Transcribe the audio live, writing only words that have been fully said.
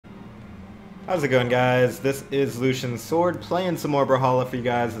How's it going, guys? This is Lucian's Sword, playing some more Brawlhalla for you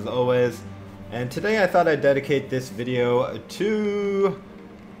guys as always. And today I thought I'd dedicate this video to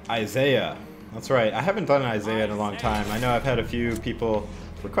Isaiah. That's right, I haven't done Isaiah in a long time. I know I've had a few people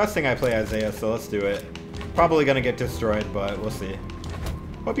requesting I play Isaiah, so let's do it. Probably gonna get destroyed, but we'll see.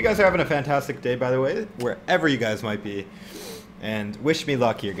 Hope you guys are having a fantastic day, by the way, wherever you guys might be. And wish me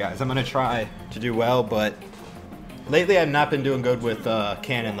luck here, guys. I'm gonna try to do well, but lately I've not been doing good with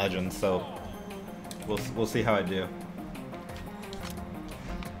Canon Legends, so we'll see how I do.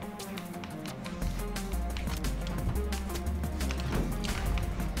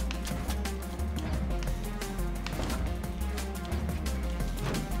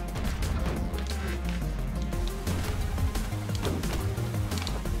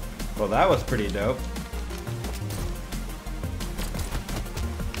 Well, that was pretty dope.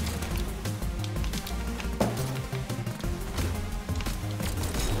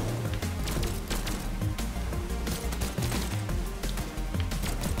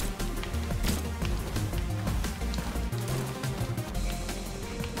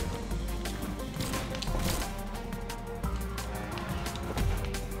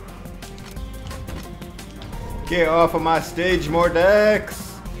 Get off of my stage, Mordex!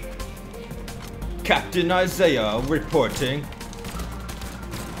 Captain Isaiah reporting.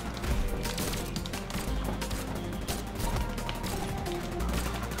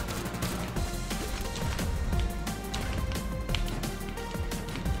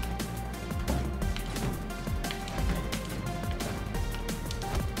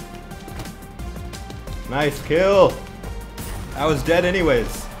 Nice kill! I was dead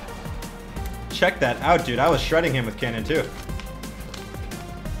anyways. Check that out, dude. I was shredding him with cannon too.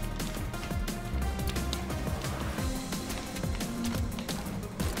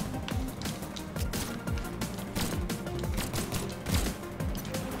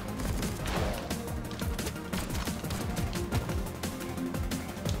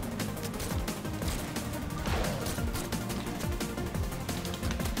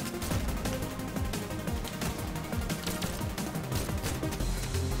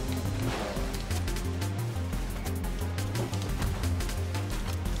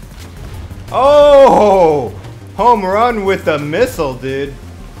 Oh! Home run with a missile, dude.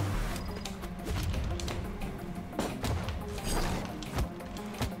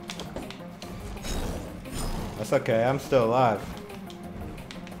 That's okay, I'm still alive.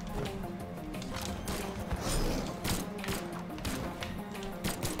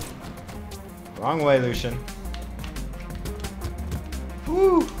 Wrong way, Lucian.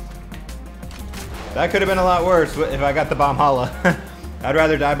 Woo! That could have been a lot worse if I got the Brawlhalla. I'd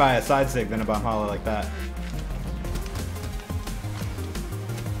rather die by a side sig than a Brawlhalla like that.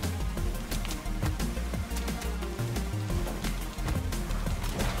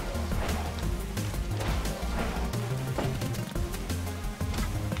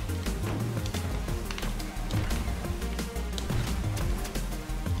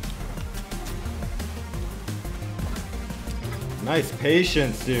 Nice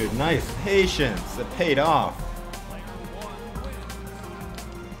patience, dude. Nice patience. It paid off.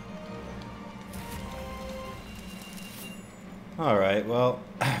 Alright, well,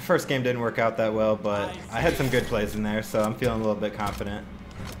 first game didn't work out that well, but I had some good plays in there, so I'm feeling a little bit confident.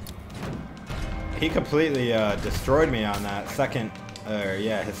 He completely destroyed me on that second,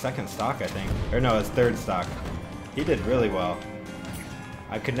 his second stock, I think. Or no, his third stock. He did really well.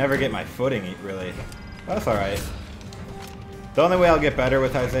 I could never get my footing, really. That's alright. The only way I'll get better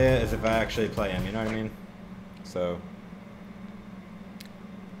with Isaiah is if I actually play him, you know what I mean? So,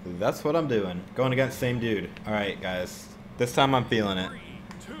 that's what I'm doing. Going against same dude. Alright, guys. This time I'm feeling it.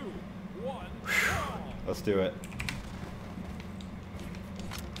 3, 2, 1, let's do it.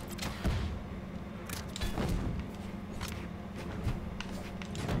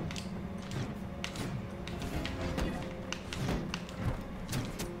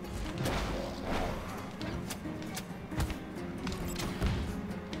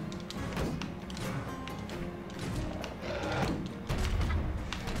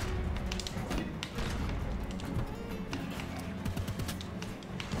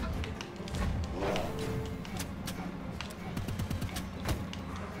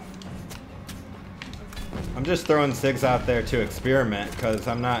 I'm just throwing SIGs out there to experiment because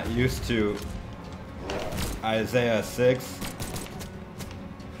I'm not used to Isaiah 6.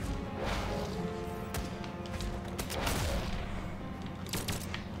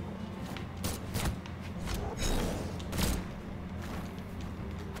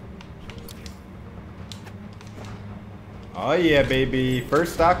 Oh yeah, baby.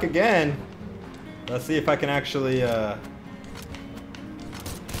 First stock again. Let's see if I can actually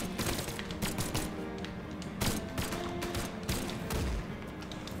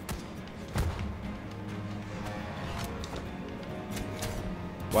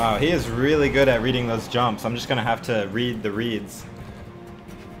Wow, he is really good at reading those jumps. I'm just gonna have to read the reads.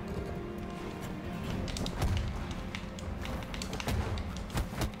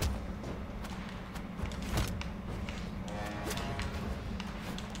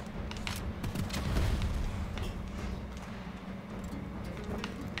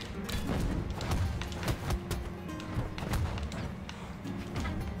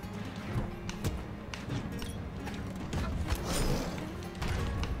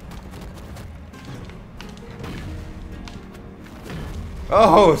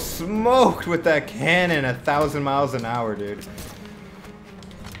 Oh, smoked with that cannon 1,000 miles an hour, dude.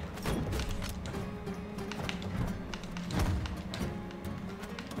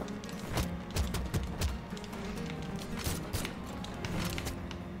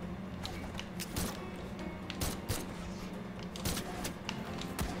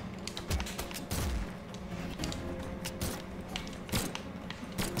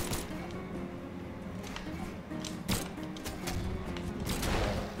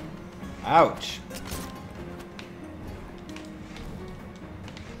 Ouch.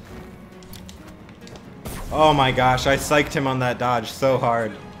 Oh my gosh, I psyched him on that dodge so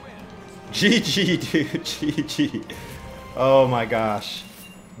hard. GG, dude, GG. Oh my gosh.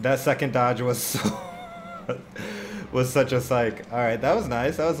 That second dodge was so was such a psych. Alright, that was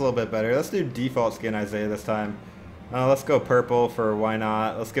nice. That was a little bit better. Let's do default skin Isaiah this time. Let's go purple for why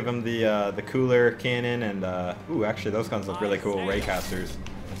not. Let's give him the cooler cannon and ooh, actually those guns look really cool. Raycasters.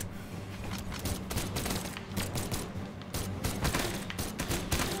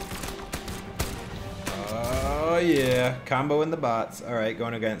 Oh yeah, combo in the bots. All right,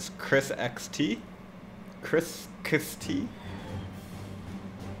 going against Chris XT. Chris T.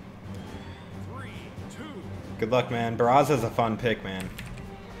 Good luck, man. Barraza's a fun pick, man.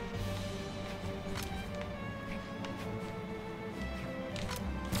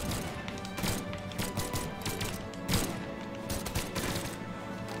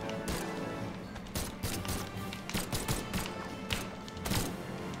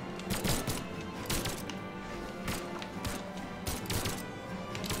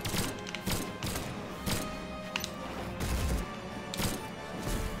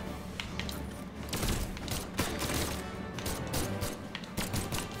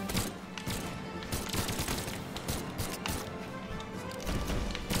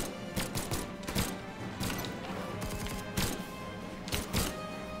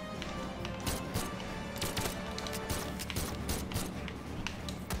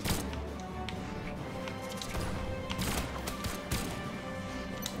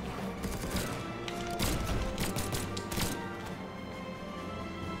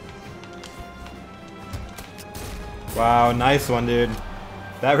 Wow, nice one, dude.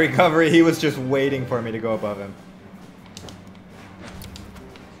 That recovery, he was just waiting for me to go above him.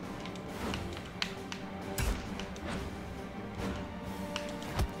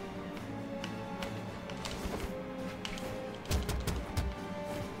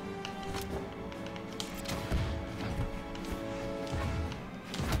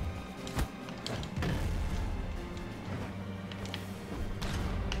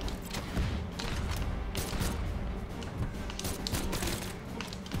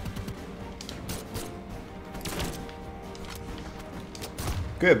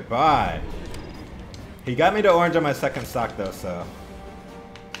 Goodbye. He got me to orange on my second stock though, so.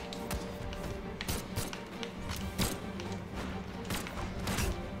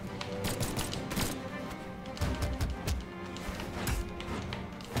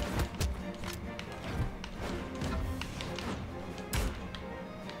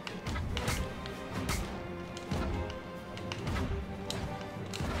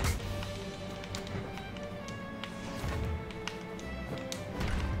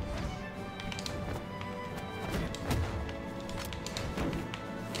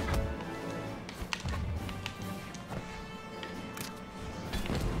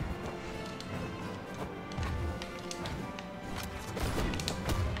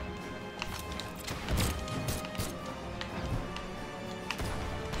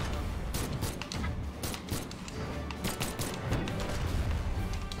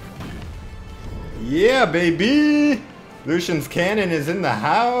 Yeah, baby! Lucian's cannon is in the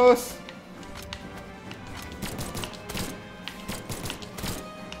house.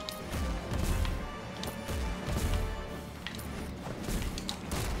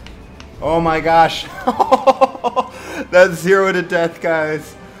 Oh my gosh. That's 0 to death,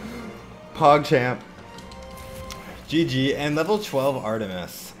 guys. PogChamp. GG. And level 12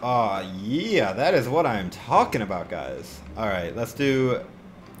 Artemis. Aw, yeah, that is what I'm talking about, guys. Alright, let's do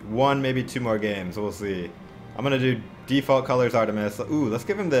one, maybe two more games. We'll see. I'm gonna do default colors Artemis. Ooh, let's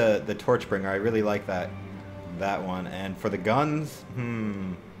give him the Torchbringer. I really like that one. And for the guns,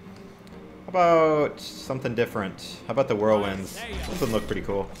 how about something different? How about the Whirlwinds? This would look pretty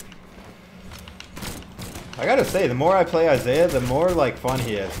cool. I gotta say, the more I play Isaiah, the more like fun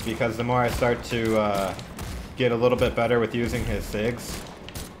he is, because the more I start to get a little bit better with using his SIGs.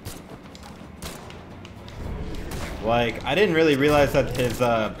 Like, I didn't really realize that his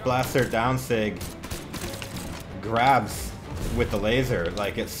blaster down SIG grabs with the laser.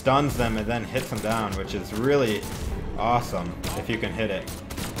 Like, it stuns them and then hits them down, which is really awesome if you can hit it.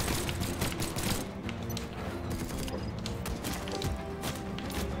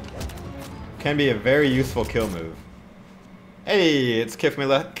 Can be a very useful kill move. Hey, it's Kiss Me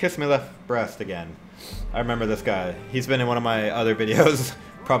Left Breast again. I remember this guy. He's been in one of my other videos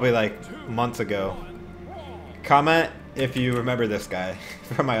probably like months ago. Comment if you remember this guy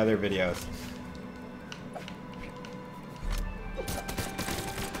from my other videos.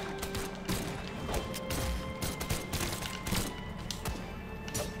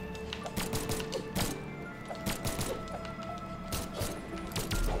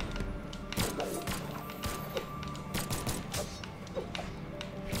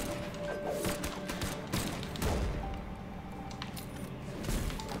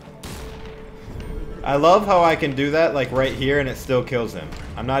 I love how I can do that like right here and it still kills him.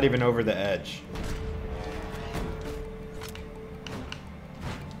 I'm not even over the edge.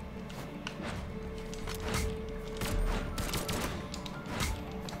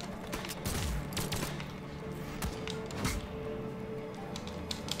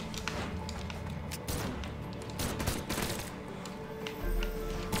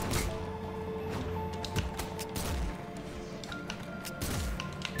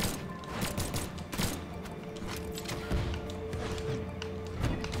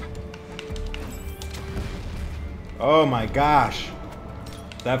 Oh my gosh.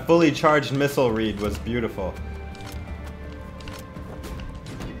 That fully charged missile read was beautiful.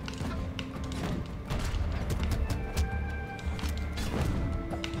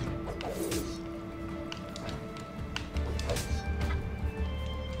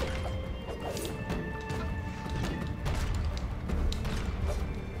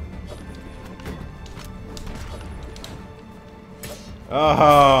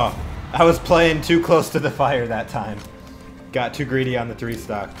 Oh, I was playing too close to the fire that time. Got too greedy on the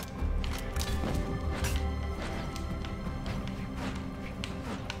 3-stock.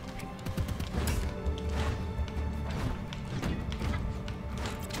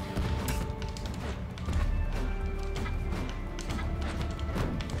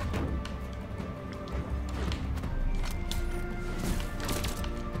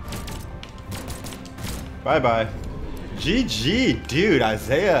 Bye-bye. GG, dude,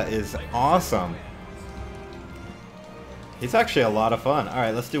 Isaiah is awesome. He's actually a lot of fun.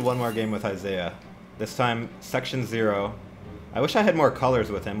 Alright, let's do one more game with Isaiah. This time, Section 0. I wish I had more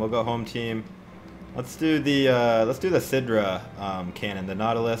colors with him. We'll go home team. Let's do the Sidra cannon, the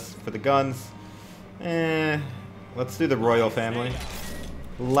Nautilus for the guns. Let's do the Royal family.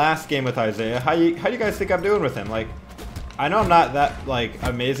 Last game with Isaiah. How do you guys think I'm doing with him? Like, I know I'm not that like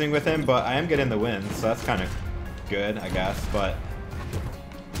amazing with him, but I am getting the wins, so that's kind of good, I guess. But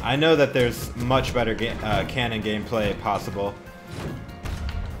I know that there's much better cannon gameplay possible.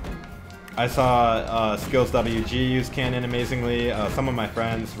 I saw Skills WG use cannon amazingly. Some of my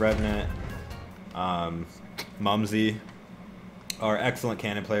friends, Revenant, Mumsy, are excellent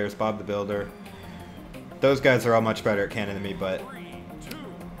cannon players. Bob the Builder. Those guys are all much better at cannon than me, but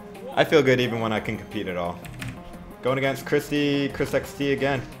I feel good even when I can compete at all. Going against Chris XT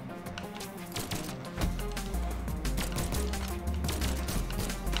again.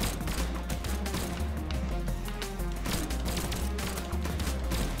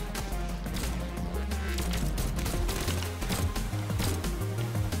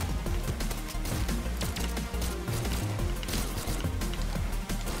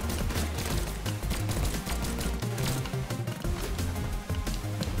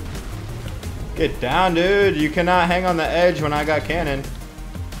 Get down, dude. You cannot hang on the edge when I got cannon.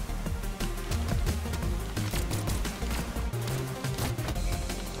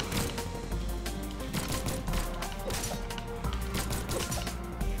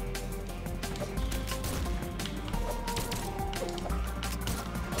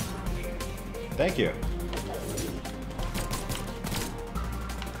 Thank you.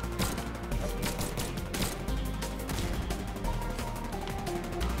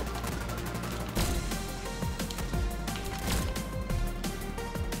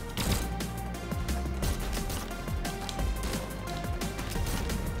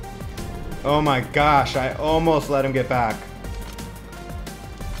 Oh my gosh, I almost let him get back.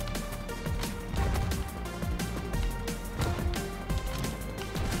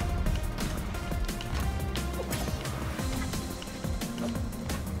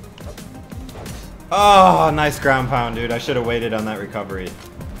 Oh, nice ground pound, dude. I should have waited on that recovery.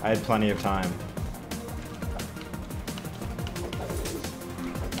 I had plenty of time.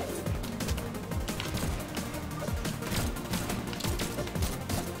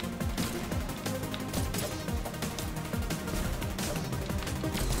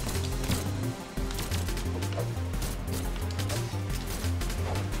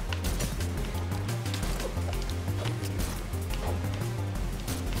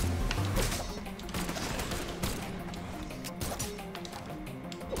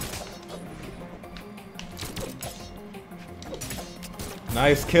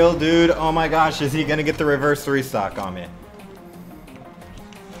 Nice kill, dude. Oh my gosh, is he gonna get the reverse restock on me?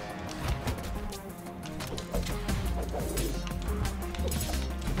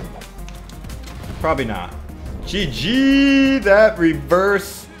 Probably not. GG! That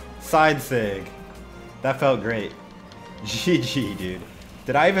reverse side sig. That felt great. GG, dude.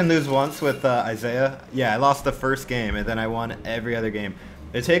 Did I even lose once with Isaiah? Yeah, I lost the first game, and then I won every other game.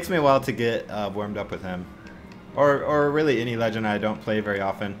 It takes me a while to get warmed up with him. Or really any legend I don't play very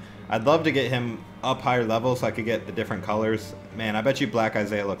often. I'd love to get him up higher level so I could get the different colors. Man, I bet you Black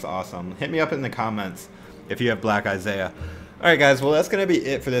Isaiah looks awesome. Hit me up in the comments if you have Black Isaiah. Alright guys, well that's going to be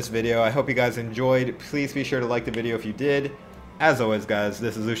it for this video. I hope you guys enjoyed. Please be sure to like the video if you did. As always guys,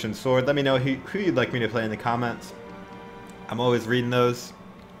 this is Lucian Sword. Let me know who you'd like me to play in the comments. I'm always reading those.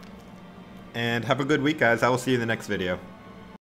 And have a good week guys. I will see you in the next video.